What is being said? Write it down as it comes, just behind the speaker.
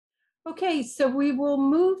Okay, so we will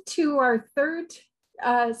move to our third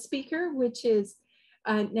speaker, which is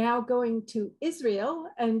now going to Israel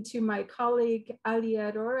and to my colleague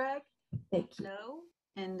Ayelet Oreg. Thank you. Hello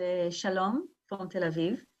and shalom from Tel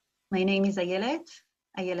Aviv. My name is Ayelet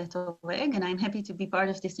Oreg, and I'm happy to be part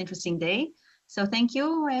of this interesting day. So thank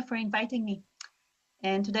you for inviting me.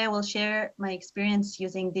 And today I will share my experience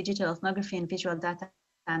using digital ethnography and visual data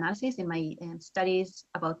analysis in my studies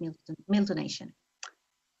about meal donation.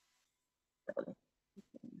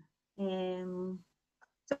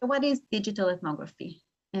 So what is digital ethnography?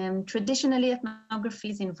 Traditionally,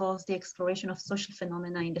 ethnography involves the exploration of social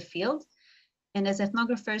phenomena in the field. And as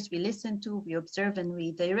ethnographers, we listen to, we observe, and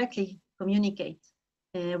we directly communicate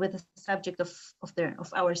with the subject of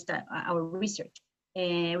our research.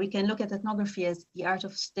 We can look at ethnography as the art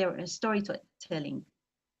of storytelling.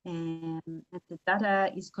 And the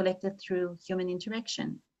data is collected through human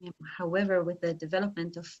interaction. However, with the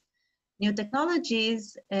development of new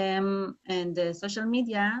technologies and social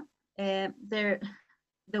media, the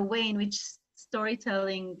way in which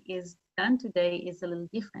storytelling is done today is a little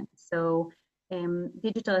different. So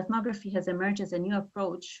digital ethnography has emerged as a new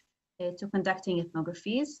approach to conducting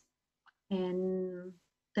ethnographies. And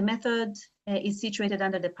the method is situated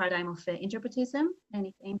under the paradigm of interpretism, and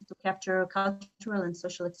it aims to capture cultural and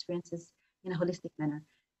social experiences in a holistic manner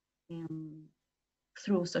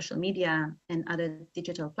through social media and other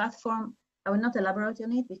digital platforms. I will not elaborate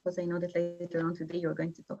on it because I know that later on today you're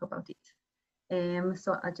going to talk about it.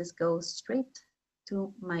 So I'll just go straight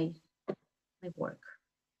to my work.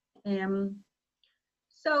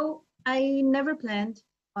 So I never planned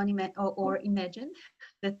on or imagined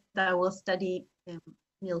that I will study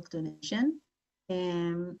milk donation.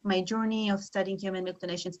 My journey of studying human milk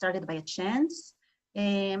donation started by a chance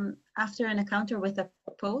after an encounter with a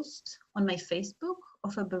post on my Facebook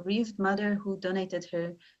of a bereaved mother who donated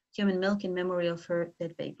her human milk in memory of her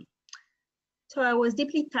dead baby. So I was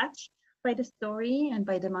deeply touched by the story and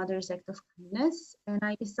by the mother's act of kindness, and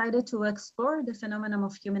I decided to explore the phenomenon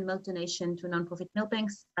of human milk donation to nonprofit milk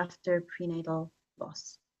banks after prenatal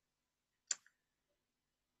loss.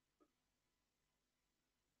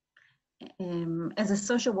 As a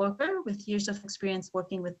social worker with years of experience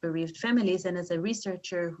working with bereaved families and as a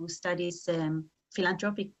researcher who studies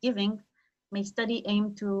philanthropic giving, my study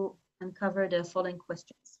aimed to uncover the following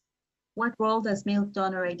questions. What role does milk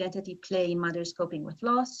donor identity play in mothers coping with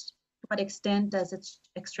loss? To what extent does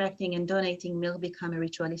extracting and donating milk become a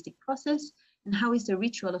ritualistic process? And how is the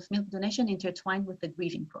ritual of milk donation intertwined with the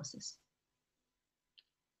grieving process?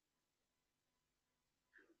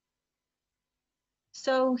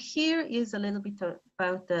 So here is a little bit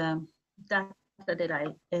about the data that I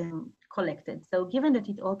collected. So given that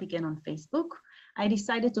it all began on Facebook, I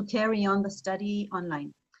decided to carry on the study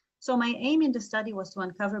online. So my aim in the study was to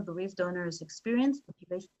uncover bereaved donors' experience,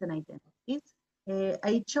 motivations, and identities.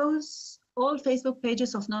 I chose all Facebook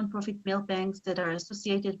pages of nonprofit milk banks that are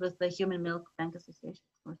associated with the Human Milk Bank Association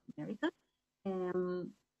of North America.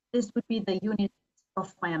 This would be the unit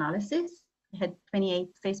of my analysis. I had 28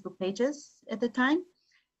 Facebook pages at the time,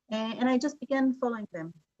 and I just began following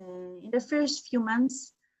them. In the first few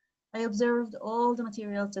months, I observed all the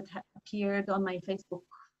materials that appeared on my Facebook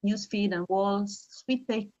newsfeed and walls, sweet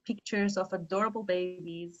pictures of adorable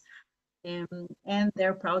babies and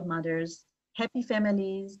their proud mothers, happy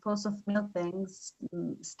families, posts of milk banks,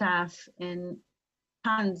 staff, and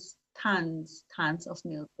tons of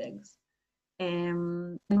milk bags.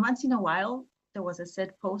 And once in a while, there was a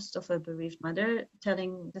sad post of a bereaved mother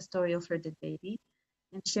telling the story of her dead baby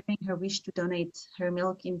and sharing her wish to donate her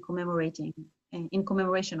milk in commemoration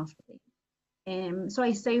of her baby. So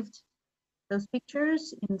I saved those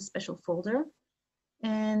pictures in a special folder.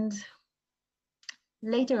 And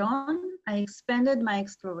later on, I expanded my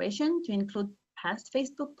exploration to include past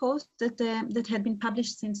Facebook posts that had been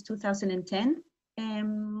published since 2010.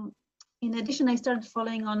 In addition, I started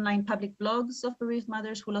following online public blogs of bereaved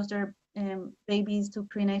mothers who lost their babies to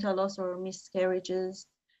prenatal loss or miscarriages,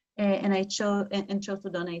 and I chose to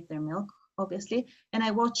donate their milk, obviously. And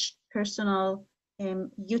I watched personal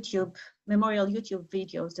memorial YouTube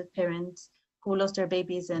videos that parents who lost their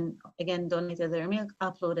babies and again donated their milk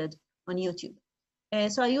uploaded on YouTube.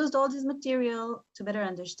 So I used all this material to better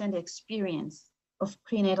understand the experience of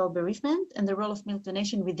prenatal bereavement and the role of milk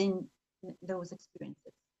donation within those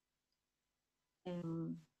experiences.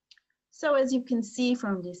 So as you can see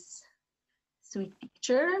from this sweet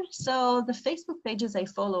picture, so the Facebook pages I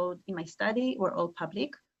followed in my study were all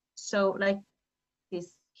public. So like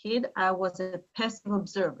this kid, I was a passive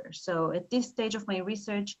observer. So at this stage of my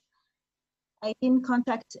research, I didn't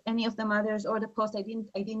contact any of the mothers or the post. I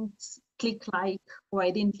didn't click like, or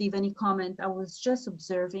I didn't leave any comment. I was just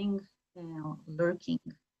observing, lurking,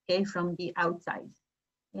 okay, from the outside.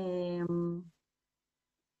 And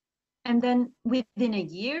then within a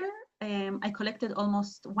year, I collected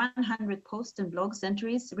almost 100 posts and blogs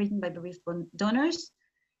entries written by bereaved donors,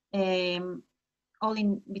 all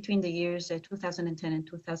in between the years 2010 and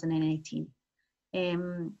 2018.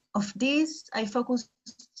 Of these, I focused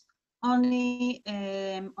only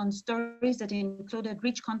on stories that included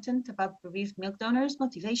rich content about bereaved milk donors,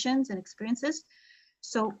 motivations, and experiences.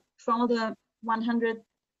 So from all the 100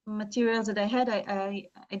 materials that I had, I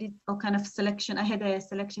did all kind of selection. I had a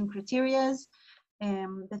selection criteria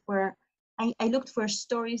that were, I looked for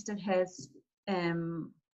stories that has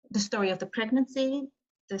the story of the pregnancy,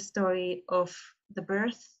 the story of the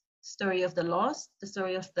birth, story of the loss, the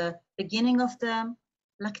story of the beginning of the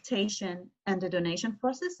lactation and the donation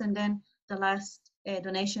process, and then the last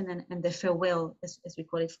donation and the farewell, as we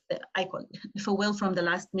call it, I call it the farewell from the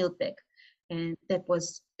last milk bag, and that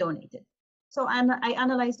was donated. So I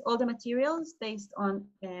analyzed all the materials based on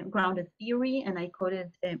grounded theory, and I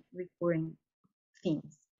coded recurring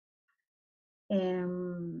themes.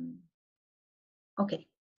 Okay,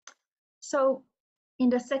 so in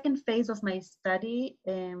the second phase of my study,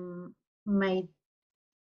 my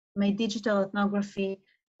digital ethnography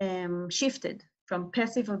shifted from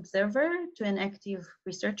passive observer to an active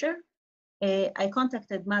researcher. I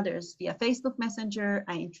contacted mothers via Facebook Messenger.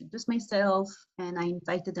 I introduced myself and I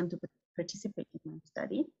invited them to participate in my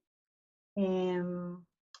study, to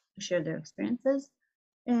share their experiences.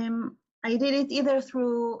 I did it either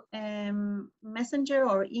through Messenger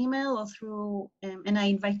or email, or through, and I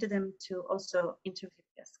invited them to also interview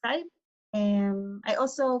via Skype. I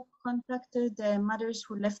also contacted mothers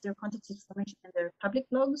who left their contact information in their public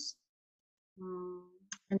blogs,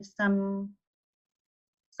 and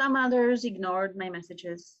some others ignored my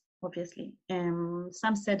messages, obviously.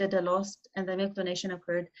 Some said that the loss and the milk donation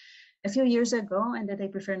occurred a few years ago and that they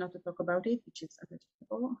prefer not to talk about it, which is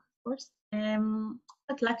understandable, of course.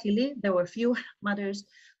 But luckily, there were few mothers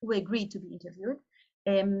who agreed to be interviewed.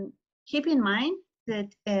 Keep in mind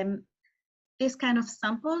that this kind of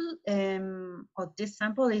sample, or this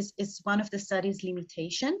sample is one of the study's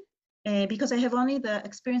limitation, because I have only the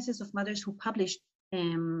experiences of mothers who published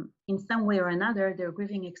in some way or another their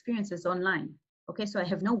grieving experiences online. Okay, so I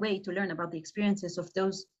have no way to learn about the experiences of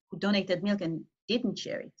those who donated milk and didn't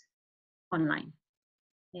share it online.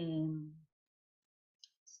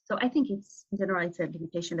 So I think it's, in general, it's a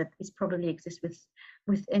limitation that is probably exists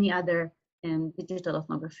with any other digital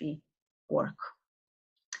ethnography work.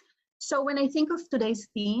 So when I think of today's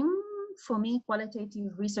theme, for me,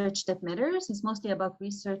 qualitative research that matters is mostly about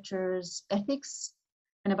researchers' ethics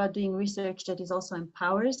and about doing research that is also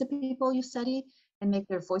empowers the people you study and make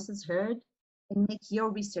their voices heard and make your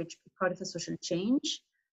research be part of a social change.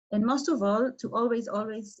 And most of all, to always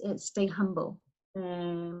stay humble.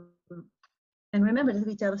 And remember that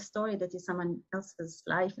we tell a story that is someone else's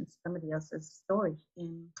life and somebody else's story.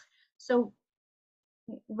 So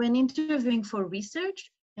when interviewing for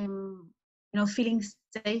research, feeling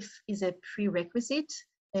safe is a prerequisite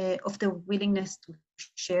of the willingness to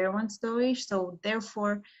share one's story. So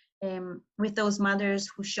therefore, with those mothers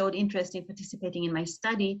who showed interest in participating in my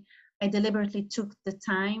study, I deliberately took the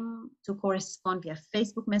time to correspond via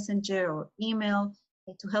Facebook Messenger or email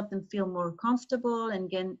to help them feel more comfortable and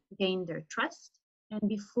gain their trust. And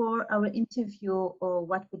before our interview, or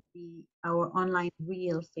what would be our online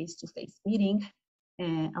real face-to-face meeting,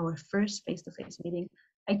 our first face-to-face meeting,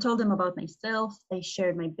 I told them about myself. I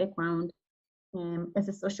shared my background as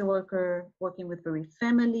a social worker working with bereaved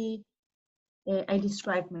family. I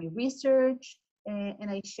described my research, and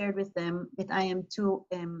I shared with them that I am too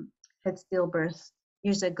had stillbirth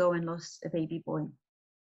years ago and lost a baby boy.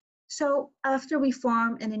 So after we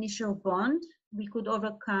formed an initial bond, we could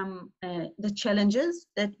overcome the challenges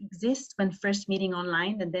that exist when first meeting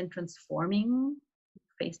online and then transforming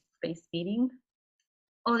face-to-face meeting.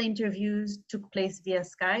 All interviews took place via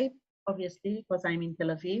Skype, obviously, because I'm in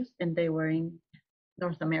Tel Aviv and they were in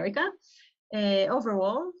North America.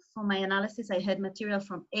 Overall, for my analysis, I had material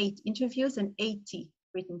from 8 interviews and 80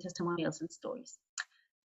 written testimonials and stories.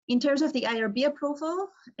 In terms of the IRB approval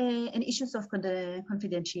and issues of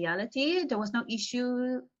confidentiality, there was no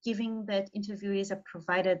issue given that interviewees have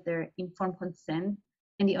provided their informed consent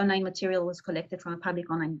and the online material was collected from public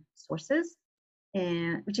online sources,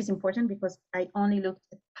 which is important because I only looked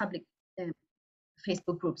at public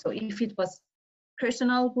Facebook groups. So if it was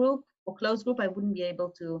personal group or closed group, I wouldn't be able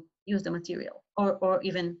to use the material or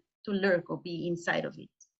even to lurk or be inside of it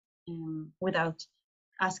without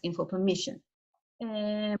asking for permission.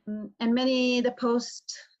 And many the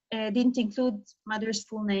posts didn't include mother's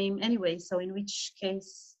full name anyway, so in which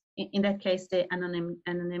case, in that case, the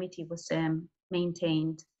anonymity was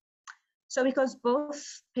maintained. So because both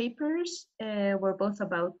papers were both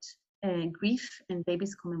about grief and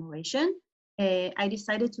babies' commemoration, I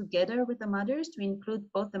decided together with the mothers to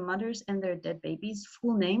include both the mothers and their dead babies'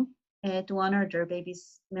 full name to honor their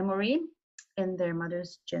baby's memory and their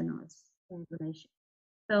mother's generous donation.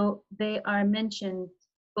 So they are mentioned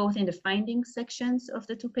both in the findings sections of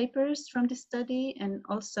the two papers from the study, and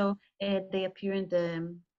also they appear in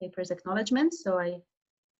the paper's acknowledgements. So I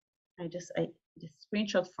just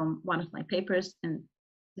screenshot from one of my papers, and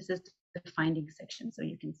this is the findings section, so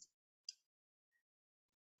you can see.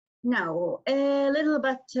 Now, a little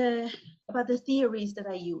about the theories that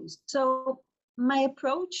I used. So my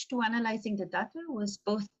approach to analyzing the data was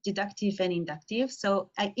both deductive and inductive. So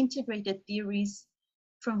I integrated theories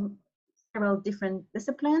from several different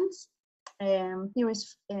disciplines,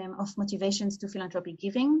 theories of motivations to philanthropic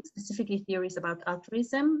giving, specifically theories about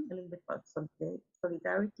altruism, a little bit about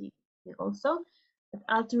solidarity also, but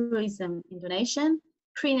altruism in donation,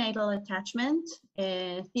 prenatal attachment,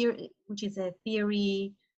 theory, which is a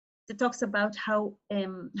theory that talks about how a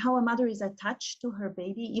mother is attached to her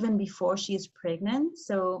baby even before she is pregnant.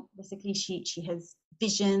 So basically she has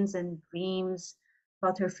visions and dreams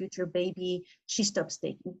about her future baby. She stops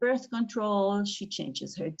taking birth control, she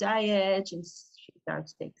changes her diet, and she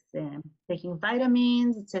starts taking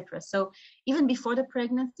vitamins, etc. So even before the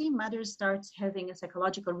pregnancy, mother starts having a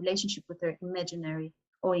psychological relationship with her imaginary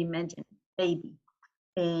or imagined baby.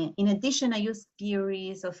 In addition, I use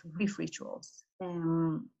theories of grief rituals.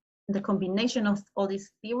 The combination of all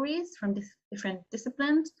these theories from these different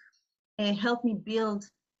disciplines helped me build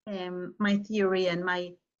my theory and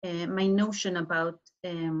my notion about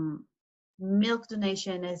milk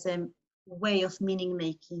donation as a way of meaning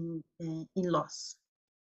making in loss.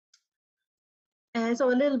 So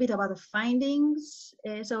a little bit about the findings.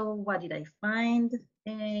 So what did I find?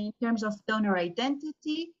 In terms of donor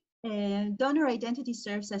identity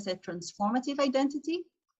serves as a transformative identity.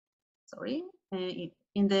 Sorry,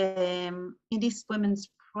 in this women's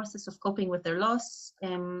process of coping with their loss,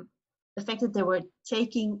 the fact that they were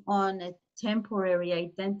taking on a temporary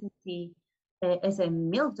identity as a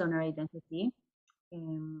milk donor identity,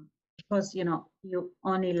 because you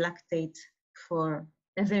only lactate for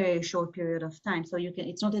a very short period of time, so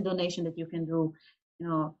it's not a donation that you can do,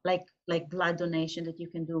 like blood donation that you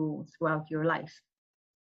can do throughout your life.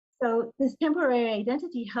 So this temporary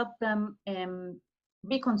identity helped them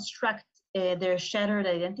reconstruct their shattered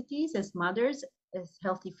identities as mothers, as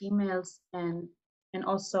healthy females, and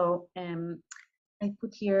also I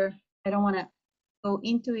put here, I don't want to go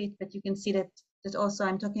into it, but you can see that also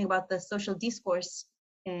I'm talking about the social discourse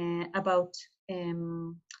about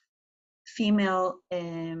female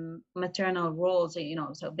maternal roles,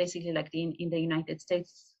 so basically like in the United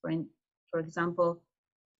States, for example,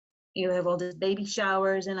 you have all these baby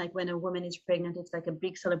showers, and like when a woman is pregnant, it's like a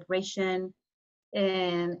big celebration,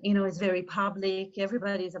 and it's very public.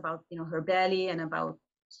 Everybody's about her belly and about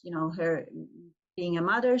her being a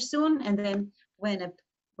mother soon. And then when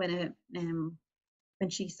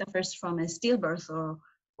she suffers from a stillbirth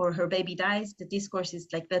or her baby dies, the discourse is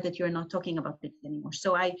like that you're not talking about it anymore.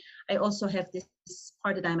 So I also have this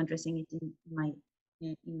part that I'm addressing it in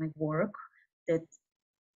my work, that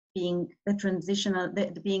being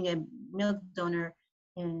being a milk donor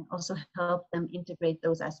also help them integrate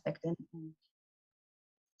those aspects,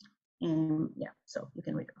 and yeah, so you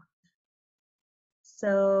can read about it.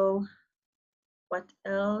 So what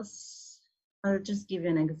else? I'll just give you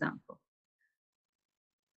an example.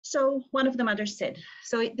 So one of the mothers said,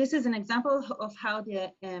 so this is an example of how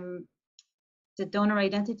the donor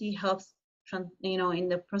identity helps, in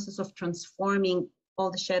the process of transforming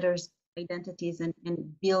all the shattered identities and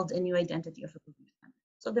build a new identity of a bereaved family.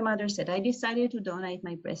 So the mother said, I decided to donate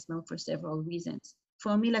my breast milk for several reasons.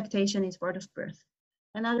 For me, lactation is part of birth.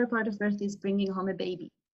 Another part of birth is bringing home a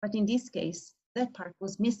baby. But in this case, that part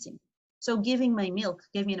was missing. So giving my milk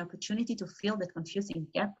gave me an opportunity to fill that confusing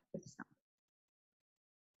gap with someone.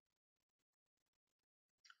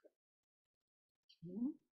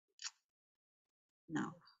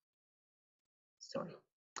 No, sorry.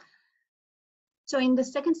 So in the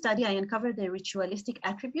second study, I uncovered the ritualistic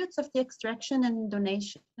attributes of the extraction and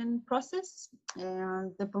donation process.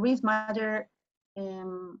 The bereaved mother,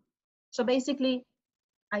 so basically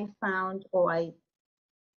I found, or I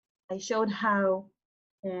showed how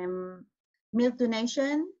milk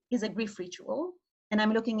donation is a grief ritual. And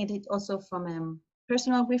I'm looking at it also from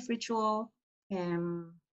personal grief ritual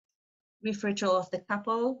of the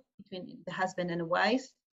couple, between the husband and the wife,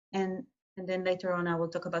 and And then later on, I will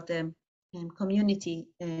talk about the community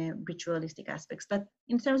ritualistic aspects. But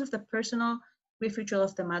in terms of the personal grief ritual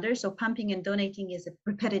of the mother, so pumping and donating is a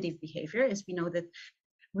repetitive behavior, as we know that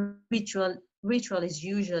ritual is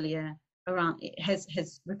usually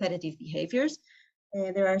has repetitive behaviors.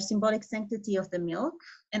 There are symbolic sanctity of the milk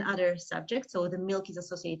and other subjects. So the milk is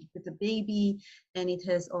associated with the baby, and it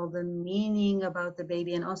has all the meaning about the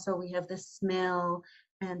baby. And also we have the smell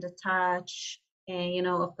and the touch, and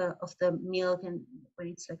of the milk, and when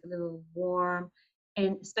it's like a little warm.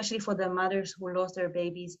 And especially for the mothers who lost their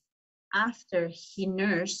babies after he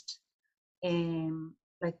nursed,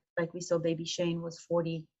 like we saw, baby Shane was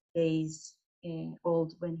 40 days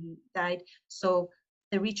old when he died. So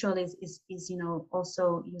the ritual is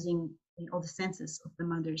also using all the senses of the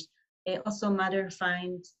mothers. Also, mother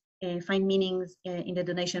find meanings in the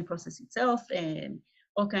donation process itself, and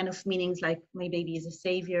all kind of meanings like my baby is a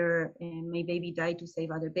savior, and my baby died to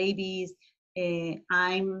save other babies.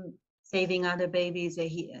 I'm saving other babies.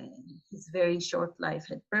 His very short life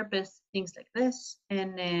had purpose. Things like this,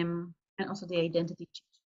 and also the identity change.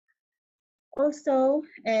 Also,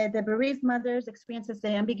 the bereaved mothers experiences the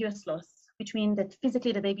ambiguous loss, which means that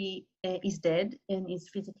physically the baby is dead and is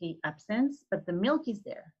physically absent, but the milk is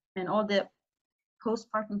there, and all the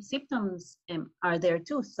postpartum symptoms are there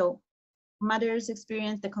too. So mothers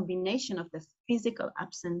experience the combination of the physical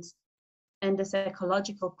absence and the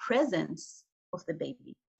psychological presence of the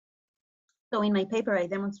baby. So in my paper, I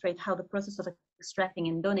demonstrate how the process of extracting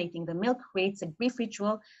and donating the milk creates a grief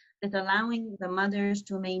ritual that allowing the mothers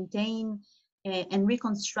to maintain and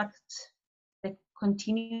reconstruct the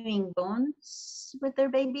continuing bonds with their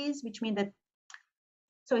babies, which means that,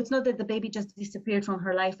 so it's not that the baby just disappeared from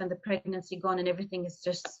her life and the pregnancy gone and everything is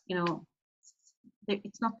just,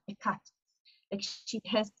 it's not a cut. Like she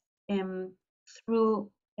has,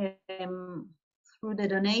 through the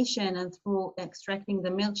donation and through extracting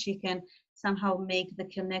the milk, she can somehow make the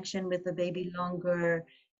connection with the baby longer.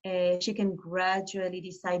 She can gradually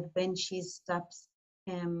decide when she stops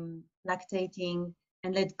lactating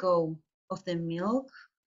and let go of the milk.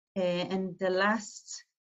 And the last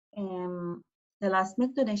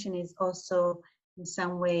milk donation is also in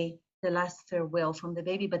some way the last farewell from the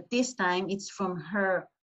baby, but this time it's from her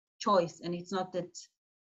choice, and it's not that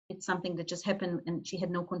it's something that just happened and she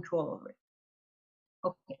had no control over it.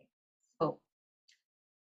 Okay, so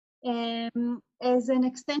as an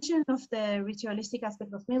extension of the ritualistic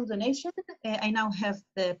aspect of milk donation, I now have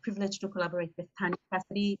the privilege to collaborate with Tanya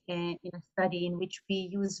Cassidy in a study in which we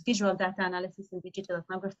use visual data analysis and digital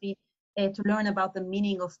ethnography to learn about the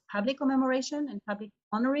meaning of public commemoration and public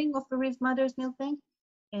honoring of bereaved mothers' milk bank.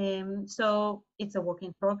 So it's a work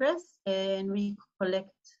in progress, and we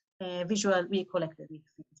collected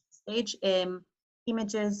stage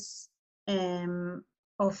images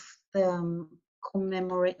of the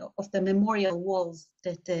memorial walls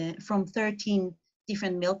that from 13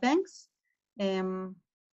 different milk banks. I don't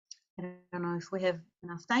know if we have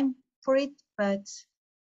enough time for it, but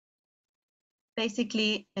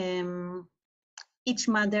basically each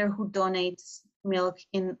mother who donates milk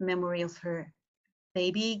in memory of her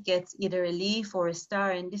baby gets either a leaf or a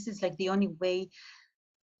star, and this is like the only way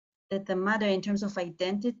that the mother, in terms of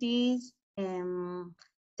identities,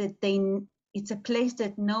 that it's a place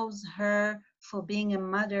that knows her for being a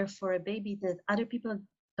mother for a baby that other people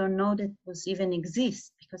don't know that was even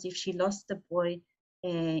exist. Because if she lost the boy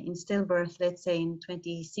in stillbirth, let's say in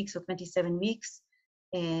 26 or 27 weeks,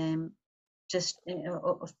 of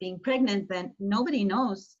being pregnant, then nobody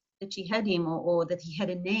knows that she had him or that he had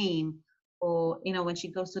a name, or when she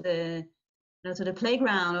goes to the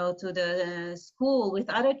playground or to the school with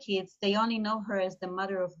other kids, they only know her as the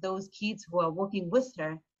mother of those kids who are working with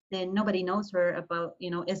her. Then nobody knows her about,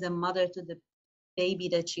 as a mother to the baby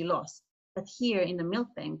that she lost. But here in the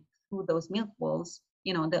milk bank, through those milk walls,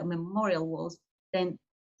 the memorial walls, then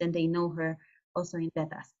they know her also in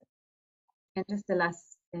that aspect. And just the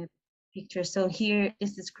last picture. So here,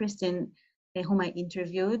 this is Kristen, whom I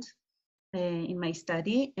interviewed in my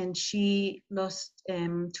study, and she lost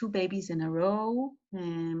 2 babies in a row,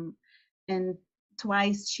 and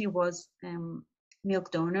twice she was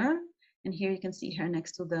milk donor, and here you can see her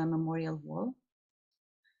next to the memorial wall.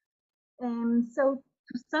 So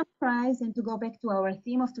to summarize and to go back to our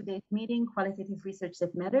theme of today's meeting, qualitative research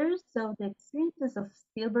that matters. So the experiences of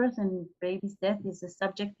stillbirth and baby's death is a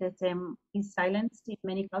subject that is silenced in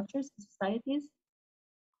many cultures and societies.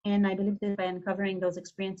 And I believe that by uncovering those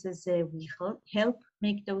experiences, we help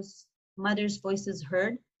make those mothers' voices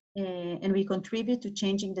heard, and we contribute to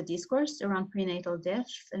changing the discourse around prenatal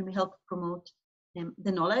death, and we help promote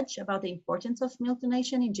the knowledge about the importance of milk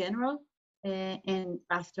donation in general, and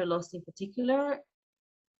after loss in particular,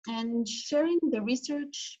 and sharing the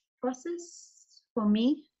research process for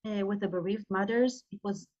me with the bereaved mothers. It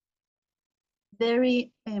was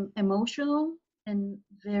very emotional and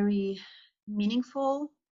very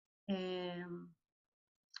meaningful.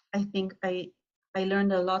 I think I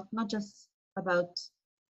learned a lot, not just about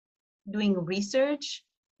doing research.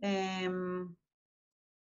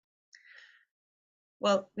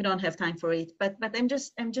 Well, we don't have time for it, but I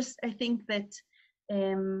think that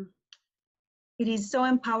it is so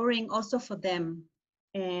empowering also for them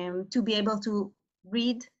to be able to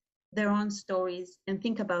read their own stories and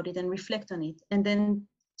think about it and reflect on it, and then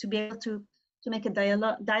to be able to make a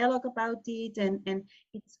dialogue about it, and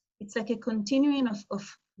it's like a continuing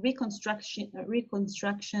of reconstruction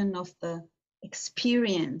of the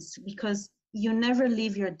experience, because you never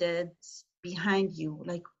leave your deads behind you.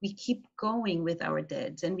 Like, we keep going with our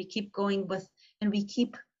deads, and we keep going with, and we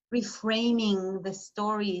keep reframing the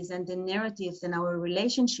stories and the narratives and our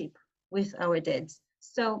relationship with our deads.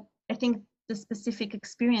 So I think the specific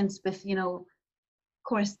experience with,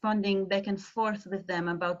 corresponding back and forth with them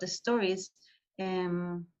about the stories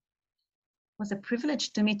was a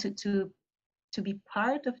privilege to me to be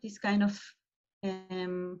part of this kind of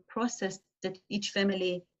process that each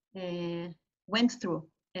family went through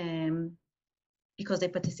because they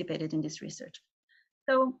participated in this research.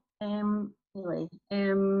 So anyway,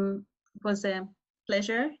 it was a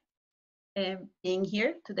pleasure being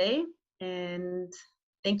here today, and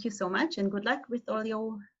thank you so much, and good luck with all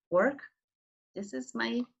your work. This is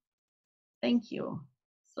my thank you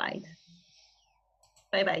slide.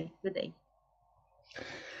 Bye-bye, good day.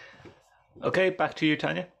 Okay, back to you,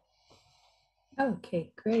 Tanya.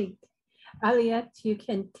 Okay, great. Ayelet, you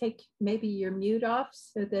can take maybe your mute off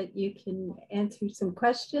so that you can answer some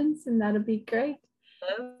questions, and that'll be great.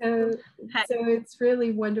 So it's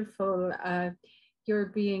really wonderful you're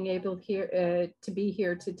being able here to be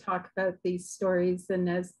here to talk about these stories. And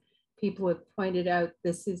as people have pointed out,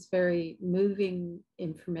 this is very moving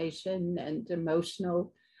information and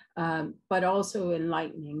emotional, but also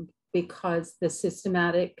enlightening, because the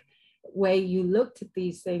systematic way you looked at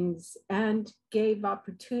these things and gave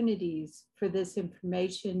opportunities for this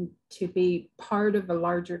information to be part of a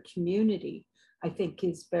larger community, I think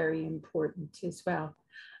is very important as well.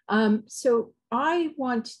 So I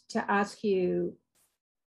want to ask you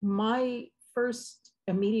my first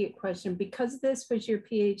immediate question, because this was your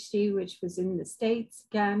PhD, which was in the States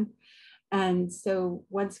again. And so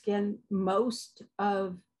once again, most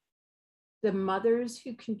of the mothers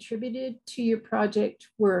who contributed to your project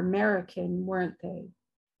were American, weren't they?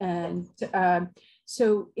 And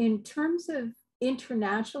so in terms of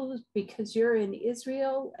international, because you're in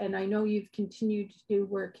Israel, and I know you've continued to do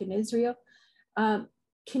work in Israel,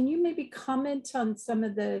 can you maybe comment on some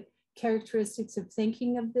of the characteristics of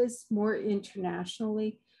thinking of this more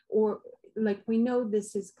internationally? Or, like, we know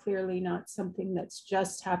this is clearly not something that's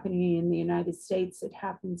just happening in the United States, it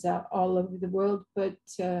happens all over the world, but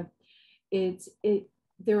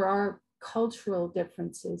there are cultural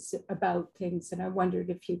differences about things, and I wondered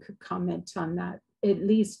if you could comment on that, at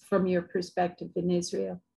least from your perspective in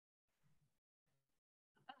Israel.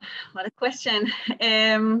 What a question.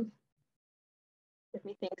 Let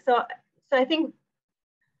me think. So I think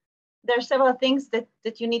there are several things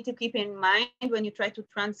that you need to keep in mind when you try to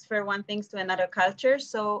transfer one thing to another culture.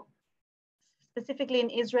 So specifically in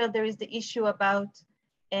Israel, there is the issue about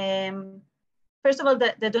first of all,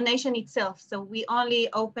 the donation itself. So we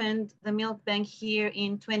only opened the milk bank here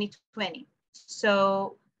in 2020.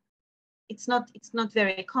 So it's not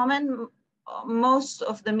very common. Most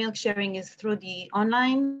of the milk sharing is through the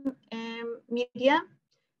online media.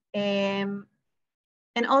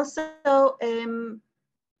 And also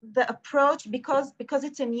the approach, because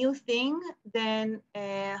it's a new thing, then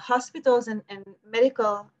hospitals and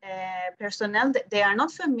medical personnel, they are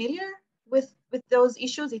not familiar with those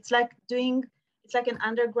issues. It's like an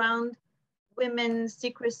underground women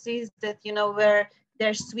secrecies that, where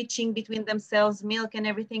they're switching between themselves, milk and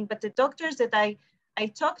everything. But the doctors that I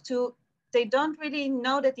talk to, they don't really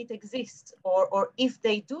know that it exists, or if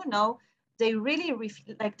they do know, they really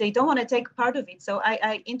they don't want to take part of it. So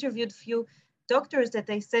I interviewed few doctors that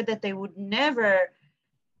they said that they would never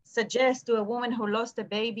suggest to a woman who lost a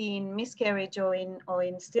baby in miscarriage or in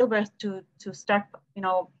stillbirth to start,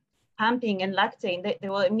 pumping and lactating. They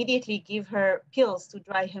will immediately give her pills to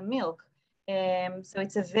dry her milk. So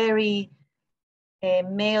it's a very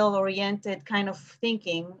male-oriented kind of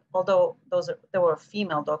thinking, although there were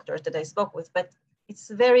female doctors that I spoke with, but it's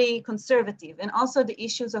very conservative. And also the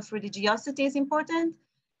issues of religiosity is important.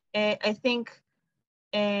 I think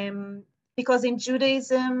because in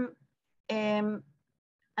Judaism,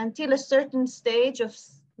 until a certain stage of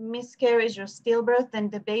miscarriage or stillbirth, then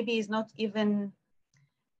the baby is not even,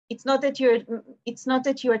 it's not that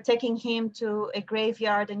you're taking him to a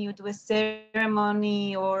graveyard and you do a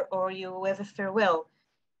ceremony or you have a farewell.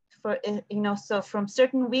 So from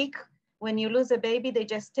certain week, when you lose a baby, they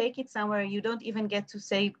just take it somewhere. You don't even get to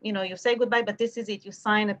say, you say goodbye, but this is it. You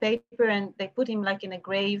sign a paper and they put him like in a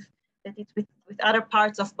grave that it's with other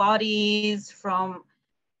parts of bodies from.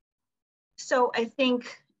 So I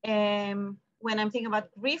think when I'm thinking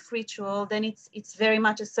about grief ritual, then it's very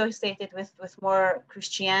much associated with more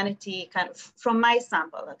Christianity kind of from my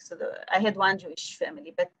sample. I had one Jewish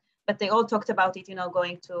family, but they all talked about it,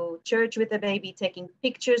 going to church with the baby, taking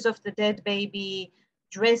pictures of the dead baby,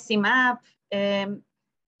 dress him up.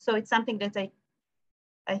 So it's something that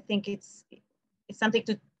I think it's something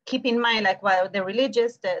to keep in mind, like while the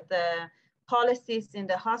religious, the policies in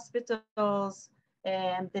the hospitals,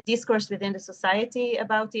 and the discourse within the society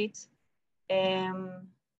about it. Yeah,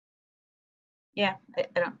 I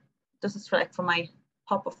don't. This is like for my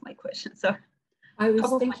top of my question. So I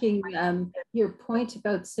was thinking your point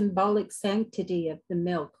about symbolic sanctity of the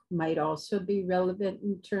milk might also be relevant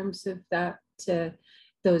in terms of that,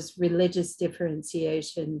 those religious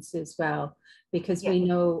differentiations as well, because we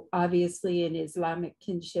know obviously in Islamic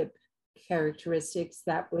kinship characteristics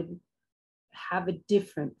that would have a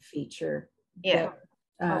different feature. Yeah.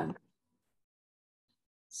 And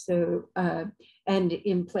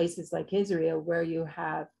in places like Israel where you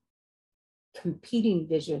have competing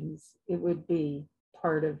visions, it would be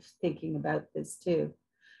part of thinking about this too.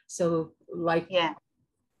 So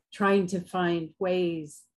trying to find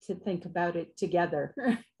ways to think about it together.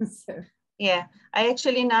 So. Yeah, I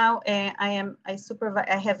actually now I supervise.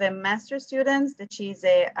 I have a master student that she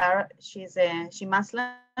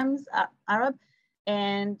Muslims, Arab,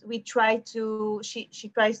 and we try to.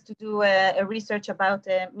 She tries to do a research about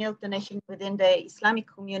milk donation within the Islamic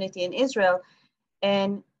community in Israel,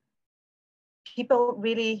 and people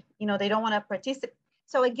really, they don't want to participate.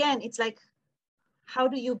 So again, it's like, how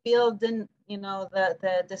do you build the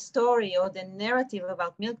story or the narrative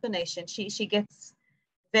about milk donation? She gets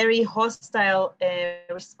very hostile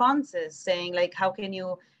responses, saying like, how can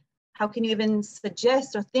you even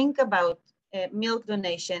suggest or think about milk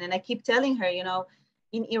donation? And I keep telling her,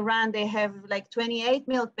 in Iran they have like 28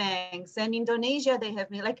 milk banks, and Indonesia they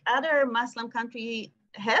have like other Muslim countries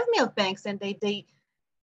have milk banks, and they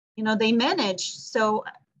manage. So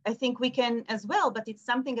I think we can as well, but it's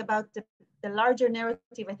something about the larger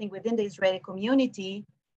narrative, I think, within the Israeli community,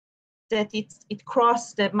 that it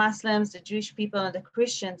crossed the Muslims, the Jewish people, and the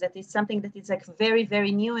Christians, that it's something that is like very,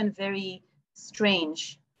 very new and very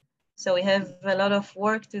strange. So we have a lot of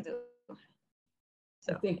work to do.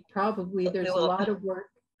 So I think probably there's a lot of work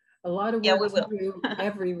to do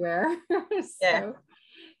everywhere.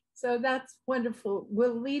 So that's wonderful.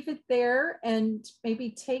 We'll leave it there and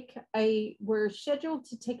maybe we're scheduled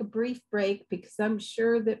to take a brief break because I'm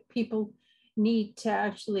sure that people need to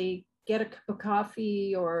actually get a cup of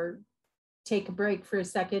coffee or take a break for a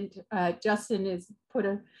second. Justin has put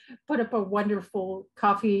up a wonderful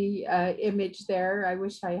coffee image there. I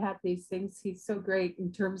wish I had these things. He's so great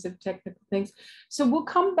in terms of technical things. So we'll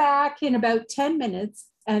come back in about 10 minutes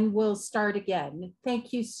and we'll start again.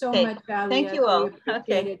 Thank you so much, Ayelet. Thank you all. We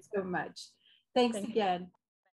appreciate it so much. Thanks again.